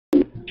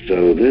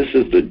So this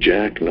is the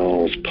Jack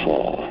Knoll's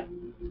paw.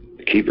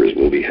 The keepers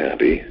will be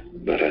happy,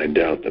 but I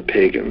doubt the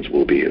pagans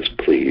will be as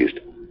pleased.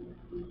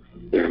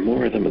 There are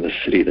more of them in the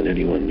city than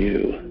anyone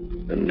knew,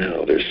 and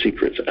now their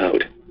secret's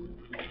out.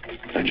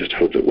 I just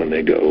hope that when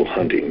they go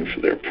hunting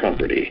for their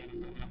property,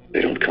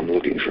 they don't come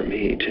looking for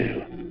me,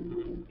 too.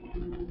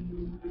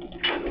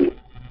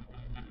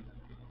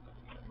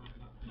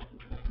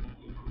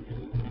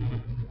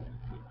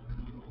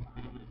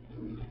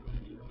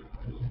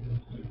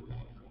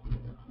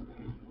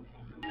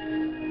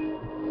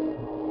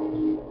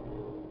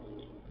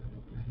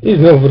 I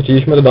znowu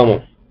wróciliśmy do domu.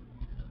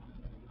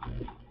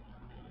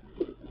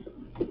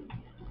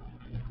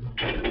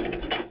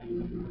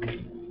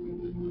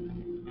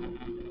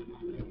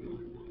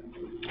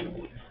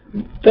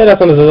 Teraz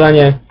mamy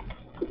zadanie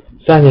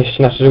zanieść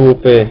nasze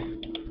łupy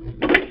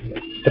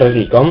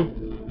strażnikom.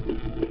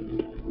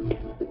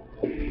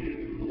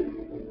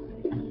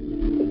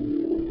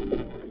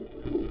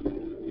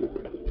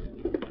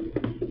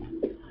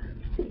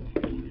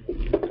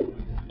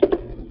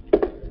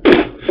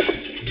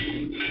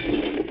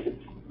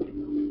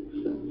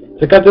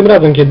 Za każdym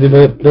razem, kiedy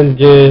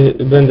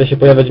będę się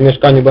pojawiać w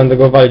mieszkaniu, będę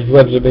go walić w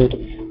łeb, żeby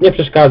nie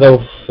przeszkadzał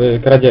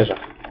w kradzieżach.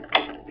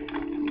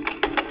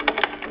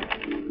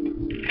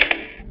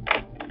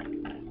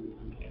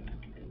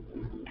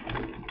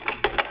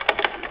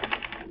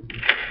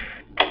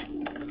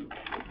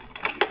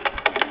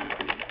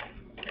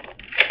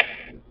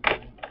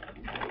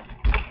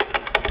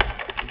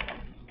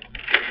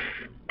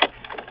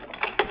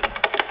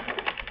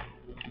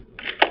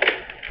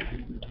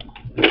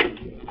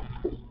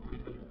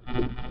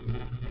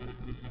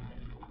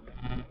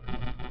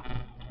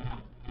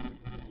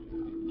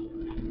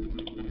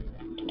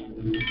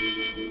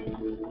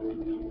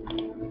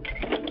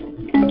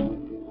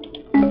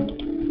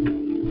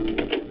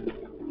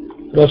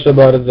 Proszę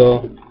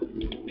bardzo,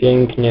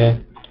 pięknie.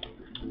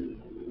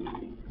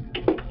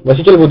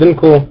 Właściciel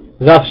budynku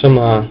zawsze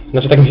ma,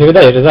 znaczy tak mi się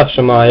wydaje, że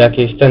zawsze ma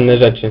jakieś cenne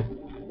rzeczy.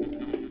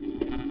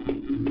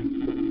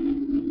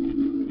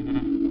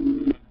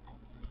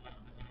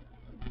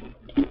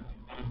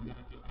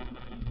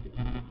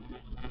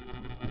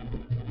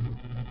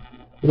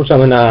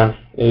 Ruszamy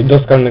do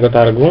skalnego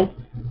targu.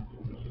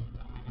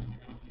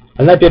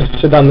 Ale najpierw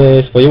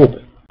sprzedamy swoje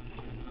łupy.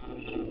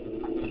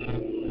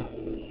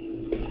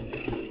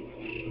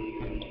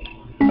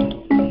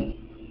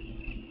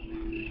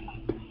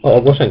 O,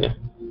 ogłoszenie.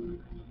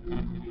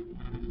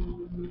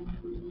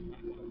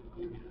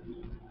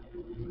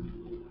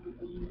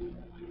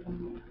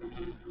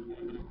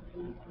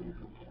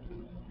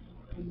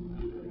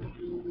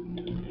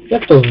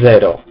 Jak to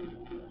 0?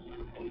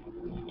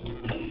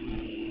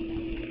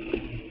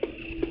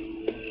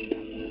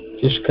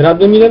 Przecież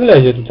kradłem ile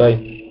wlezie tutaj.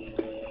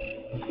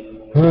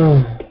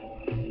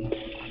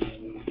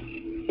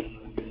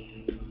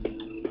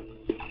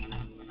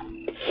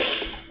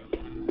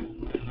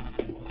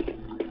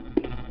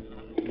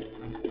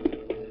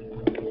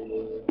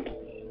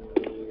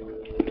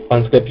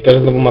 Pan sklepikarz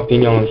znowu ma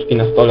pieniążki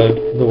na stole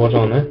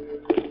wyłożone.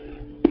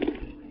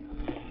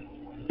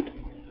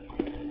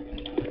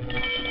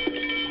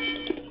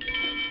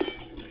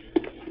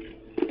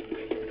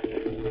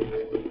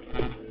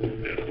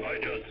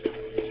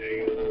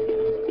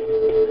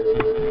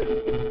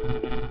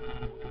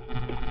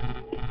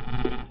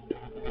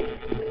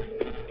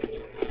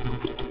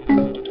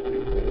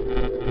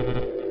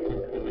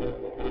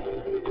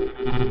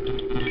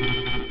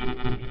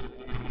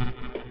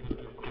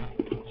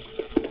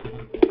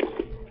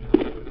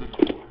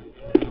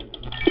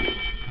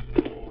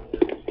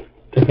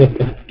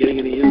 Getting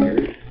any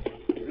younger?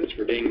 That's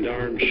for dang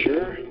darn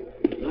sure.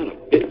 Not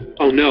a bit.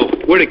 Oh no,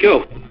 where'd it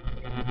go?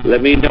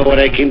 Let me know what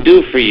I can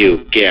do for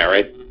you,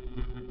 Garrett.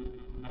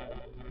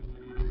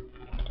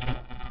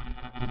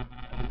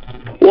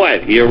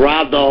 What, you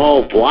robbed the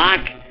whole block?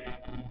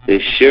 There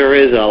sure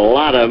is a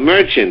lot of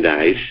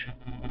merchandise.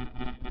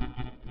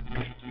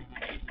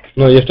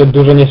 No i jeszcze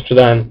dużo nie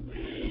sprzedałem.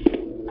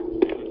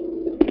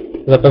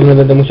 Zapewne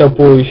będę musiał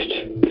pójść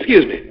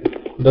Excuse me.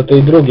 do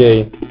tej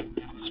drugiej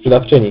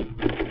sprzedawczyni.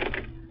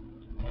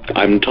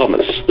 I'm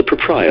Thomas, the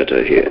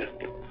proprietor here.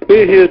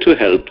 We're here to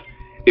help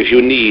if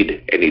you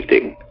need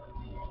anything.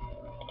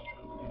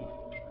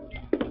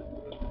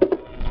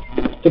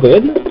 Tylko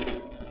jedno?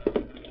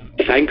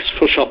 Thanks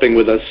for shopping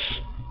with us.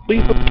 We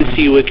hope to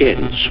see you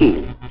again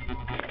soon.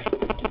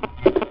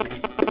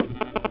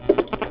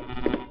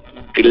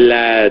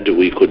 Glad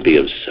we could be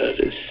of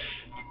service.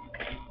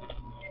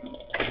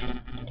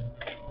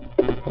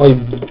 Oj,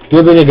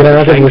 gdyby nie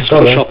granaty Thanks for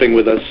błyskowe. shopping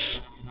with us.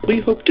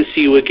 We hope to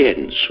see you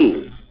again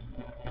soon.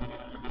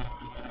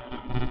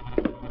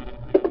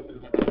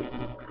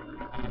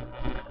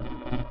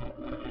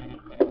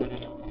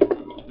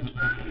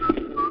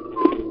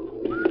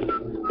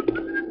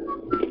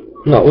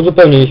 No,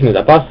 uzupełniliśmy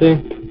zapasy.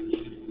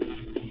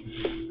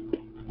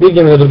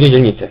 Biegniemy do drugiej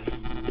dzielnicy.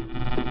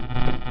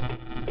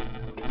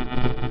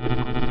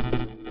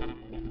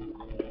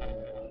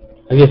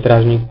 A gdzie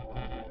strażnik?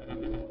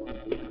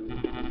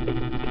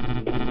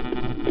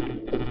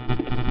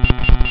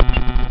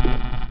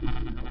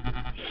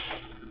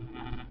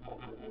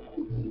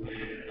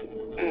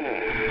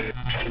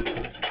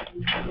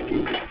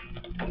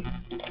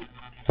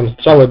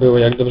 strzały były,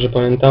 jak dobrze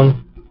pamiętam.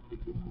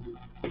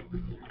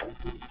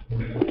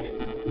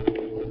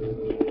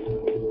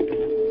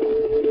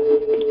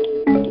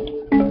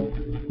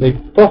 No i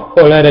po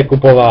cholerę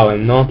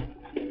kupowałem, no.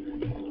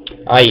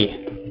 Aj.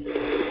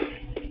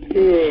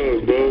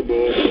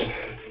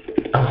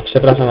 A,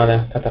 przepraszam,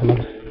 ale katar mam.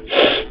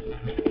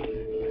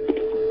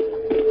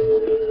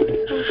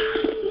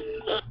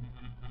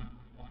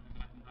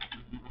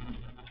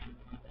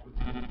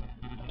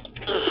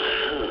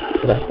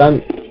 Teraz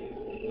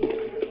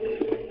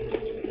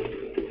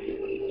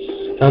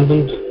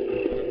stamtąd.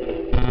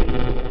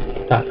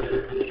 Tak,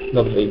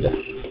 dobrze idę.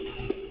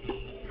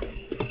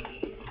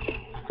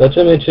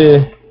 Zobaczymy,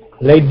 czy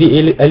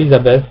Lady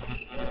Elizabeth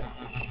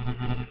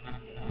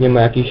nie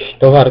ma jakichś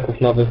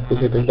towarków nowych u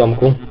siebie w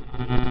domku.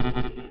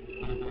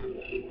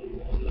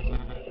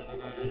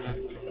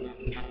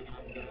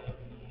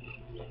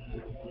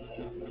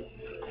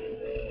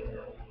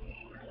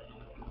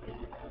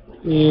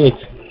 Nic.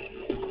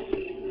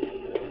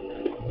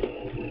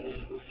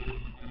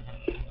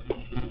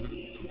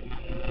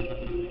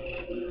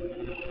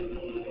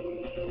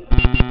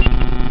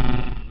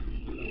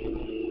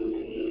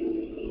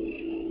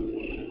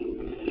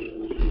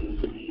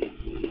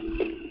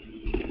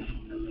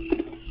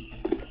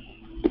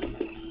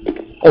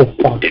 Oh,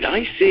 fuck. Did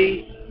I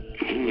see?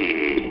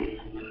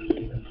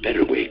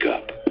 Better wake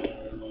up.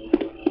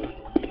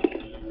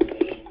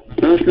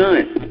 Last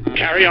night.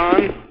 Carry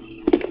on.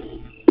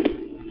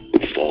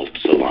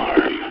 False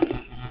alarm.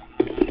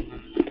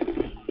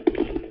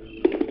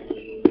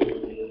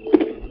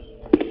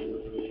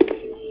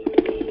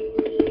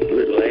 A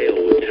little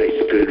ale would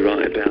taste good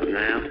right about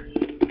now.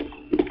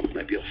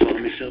 Maybe I'll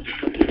find myself a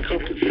couple of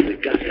coppers in the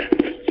gutter.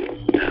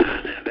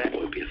 Now that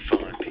would be a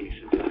fine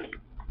piece of luck.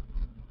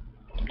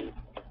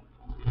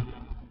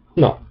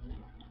 No.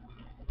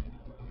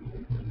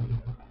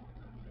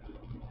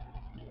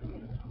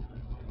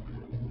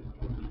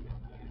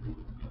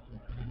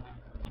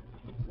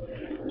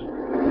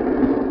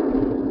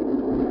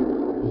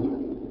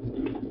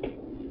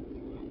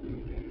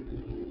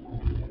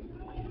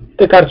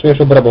 Te karczmy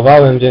już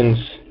obrabowałem, więc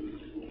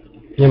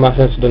nie ma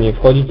sensu do niej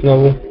wchodzić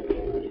znowu.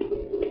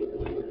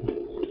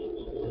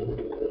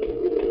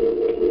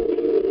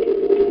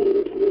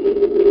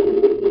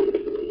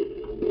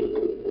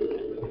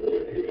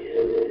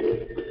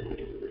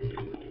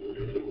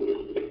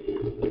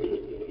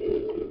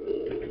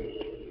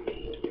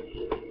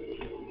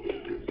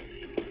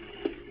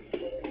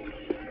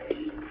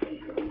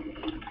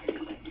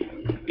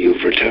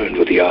 You've returned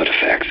with the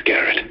artifacts,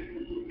 Garrett.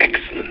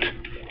 Excellent.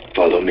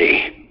 Follow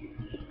me.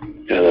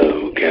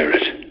 Hello,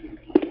 Garrett.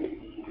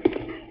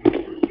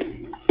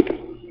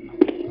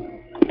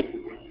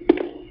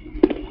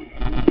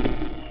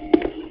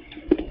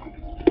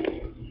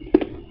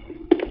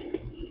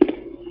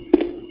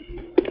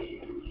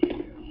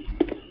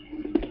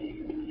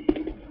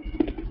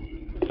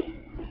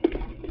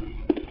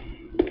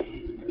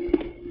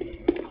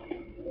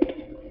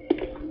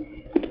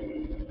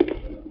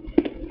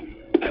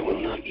 I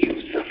will not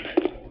use them.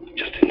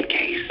 Just in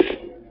case.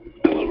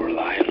 I will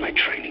rely on my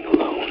training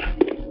alone.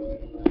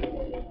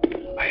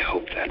 I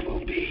hope that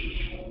will be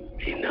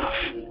enough.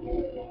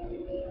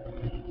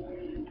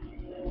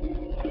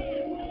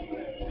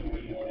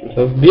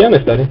 To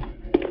wbijamy, stary.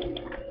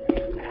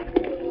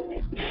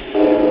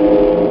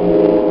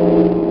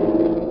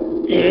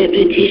 The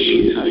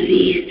repetition of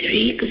these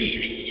three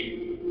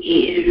glyphs,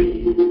 here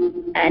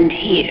and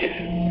here.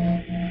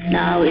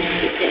 Now is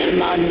the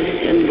sermon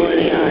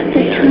symbolion, the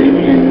end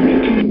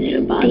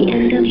of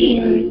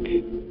words.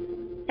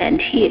 And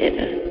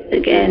here,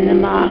 again the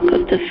mark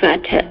of the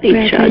fratelli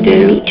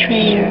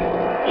betrayer.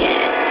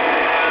 Yes,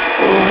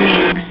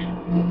 warnings,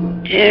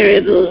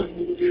 terrible,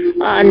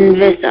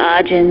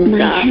 unvisagens My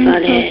hands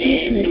are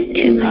useless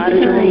to my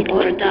side,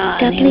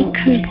 doubly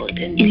cursed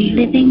in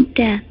living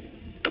death.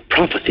 The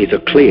prophecies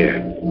are clear.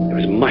 There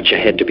is much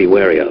ahead to be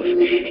wary of.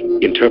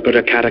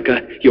 Interpreter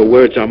Kataka, your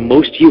words are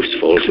most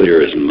useful.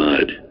 Clear as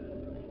mud.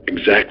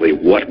 Exactly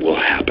what will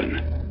happen?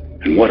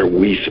 And what are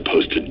we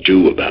supposed to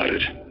do about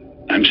it?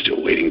 I'm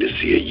still waiting to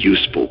see a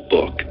useful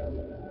book.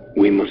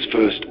 We must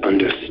first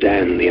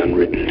understand the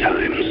unwritten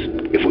times,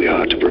 if we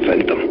are to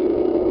prevent them.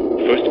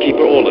 First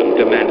Keeper Orland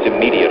demands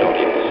immediate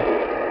audience.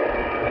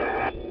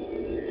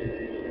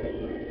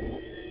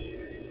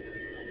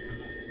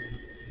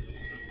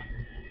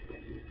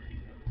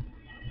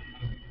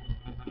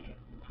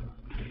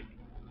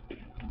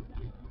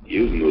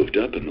 You've moved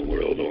up in the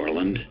world,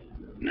 Orland.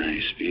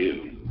 Nice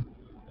view.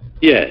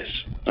 Yes,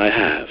 I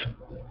have.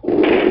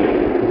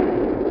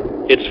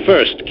 It's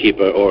First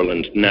Keeper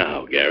Orland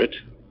now, Garrett.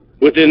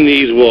 Within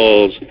these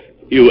walls,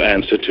 you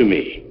answer to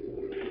me.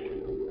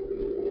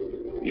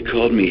 You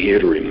called me here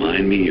to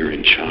remind me you're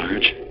in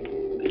charge?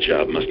 The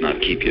job must not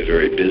keep you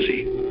very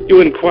busy. You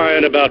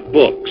inquired about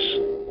books.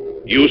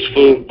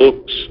 Useful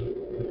books.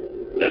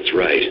 That's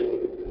right.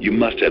 You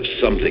must have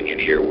something in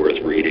here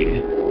worth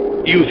reading.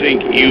 You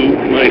think you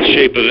might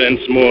shape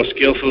events more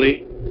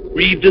skillfully?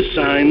 Read the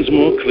signs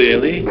more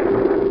clearly?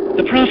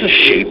 The prophet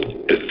Shape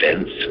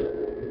events?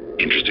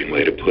 Interesting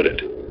way to put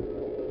it.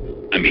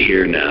 I'm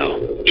here now.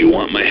 Do you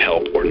want my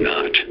help or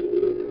not?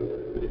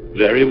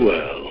 Very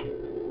well.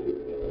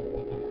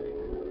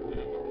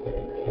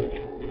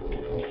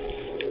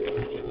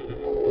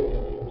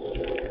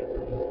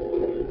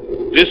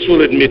 This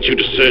will admit you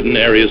to certain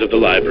areas of the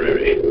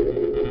library.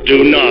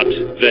 Do not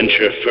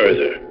venture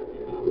further.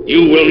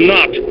 You will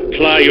not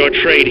ply your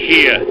trade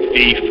here,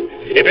 thief.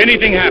 If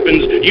anything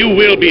happens, you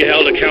will be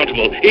held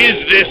accountable.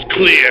 Is this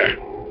clear?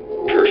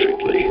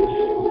 Perfectly.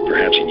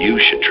 Perhaps you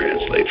should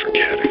translate for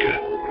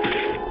Katika.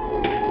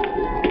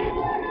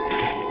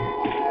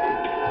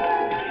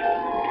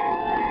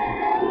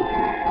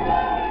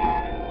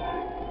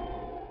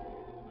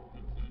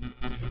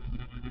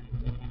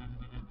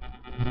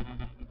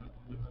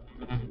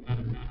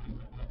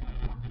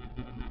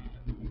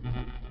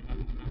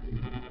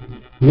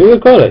 Miły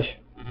koleś.